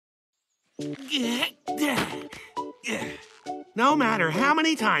No matter how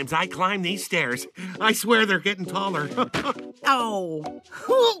many times I climb these stairs, I swear they're getting taller. Oh,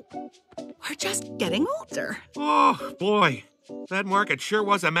 we're just getting older. Oh, boy. That market sure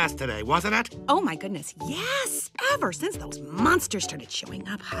was a mess today, wasn't it? Oh, my goodness, yes. Ever since those monsters started showing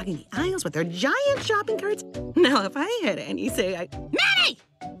up, hogging the aisles with their giant shopping carts. Now, if I had any say, Manny!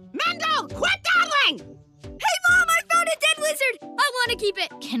 Mendel, quit dawdling! Hey, Mom, I found a dead lizard! I want to keep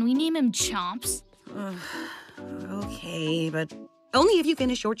it! Can we name him Chomps? Okay, but only if you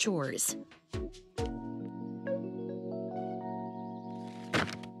finish your chores.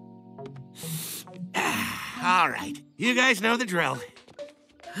 All right. You guys know the drill.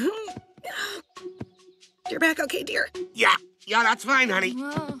 You're back okay, dear? Yeah, that's fine, honey.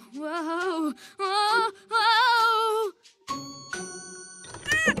 Whoa, whoa, whoa, whoa!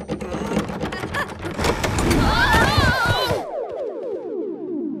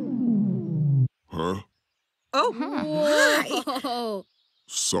 Huh? Oh, hi. Whoa.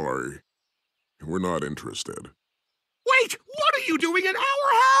 Sorry. We're not interested. Wait, what are you doing in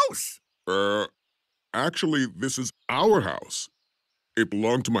our house? Actually, this is our house. It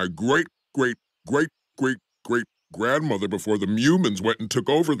belonged to my great-great-great-great-great-grandmother before the Mumins went and took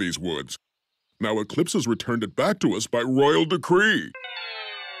over these woods. Now Eclipse has returned it back to us by royal decree.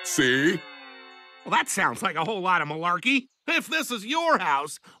 See? Well, that sounds like a whole lot of malarkey. If this is your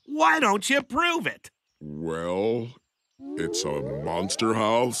house, why don't you prove it? Well, it's a monster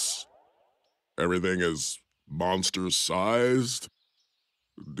house. Everything is monster-sized.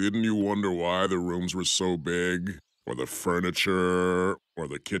 Didn't you wonder why the rooms were so big? Or the furniture? Or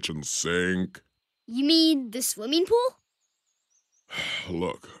the kitchen sink? You mean the swimming pool?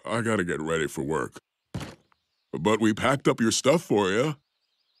 Look, I gotta get ready for work. But we packed up your stuff for you.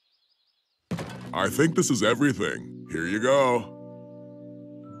 I think this is everything. Here you go.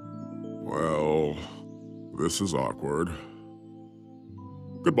 Well, this is awkward.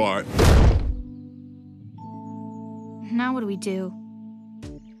 Goodbye. Now what do we do?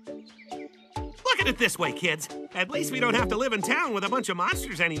 Look at it this way, kids. At least we don't have to live in town with a bunch of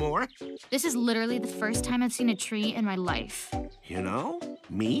monsters anymore. This is literally the first time I've seen a tree in my life. You know,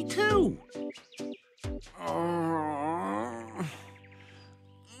 me too.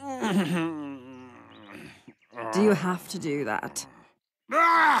 Do you have to do that?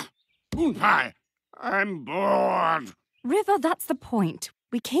 Hi, I'm bored. River, that's the point.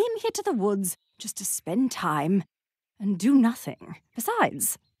 We came here to the woods just to spend time and do nothing.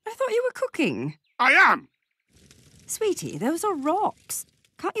 Besides, I thought you were cooking. I am. Sweetie, those are rocks.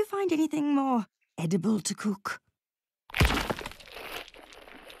 Can't you find anything more edible to cook?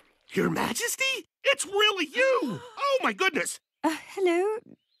 Your Majesty? It's really you! Oh, my goodness! Hello?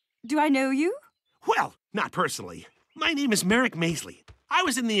 Do I know you? Well, not personally. My name is Merrick Maisley. I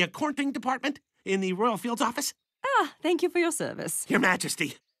was in the courting department in the Royal Fields office. Ah, thank you for your service. Your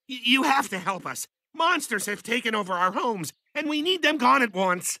Majesty, you have to help us. Monsters have taken over our homes, and we need them gone at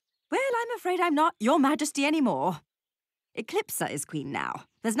once. Well, I'm afraid I'm not your majesty anymore. Eclipsa is queen now.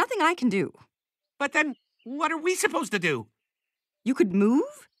 There's nothing I can do. But then, what are we supposed to do? You could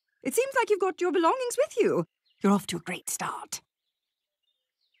move? It seems like you've got your belongings with you. You're off to a great start.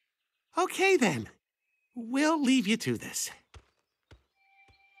 Okay, then. We'll leave you to this.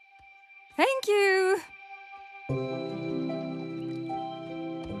 Thank you.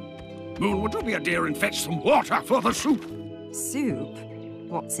 Moon, would you be a dear and fetch some water for the soup? Soup?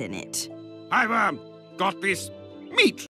 What's in it? I've, got this meat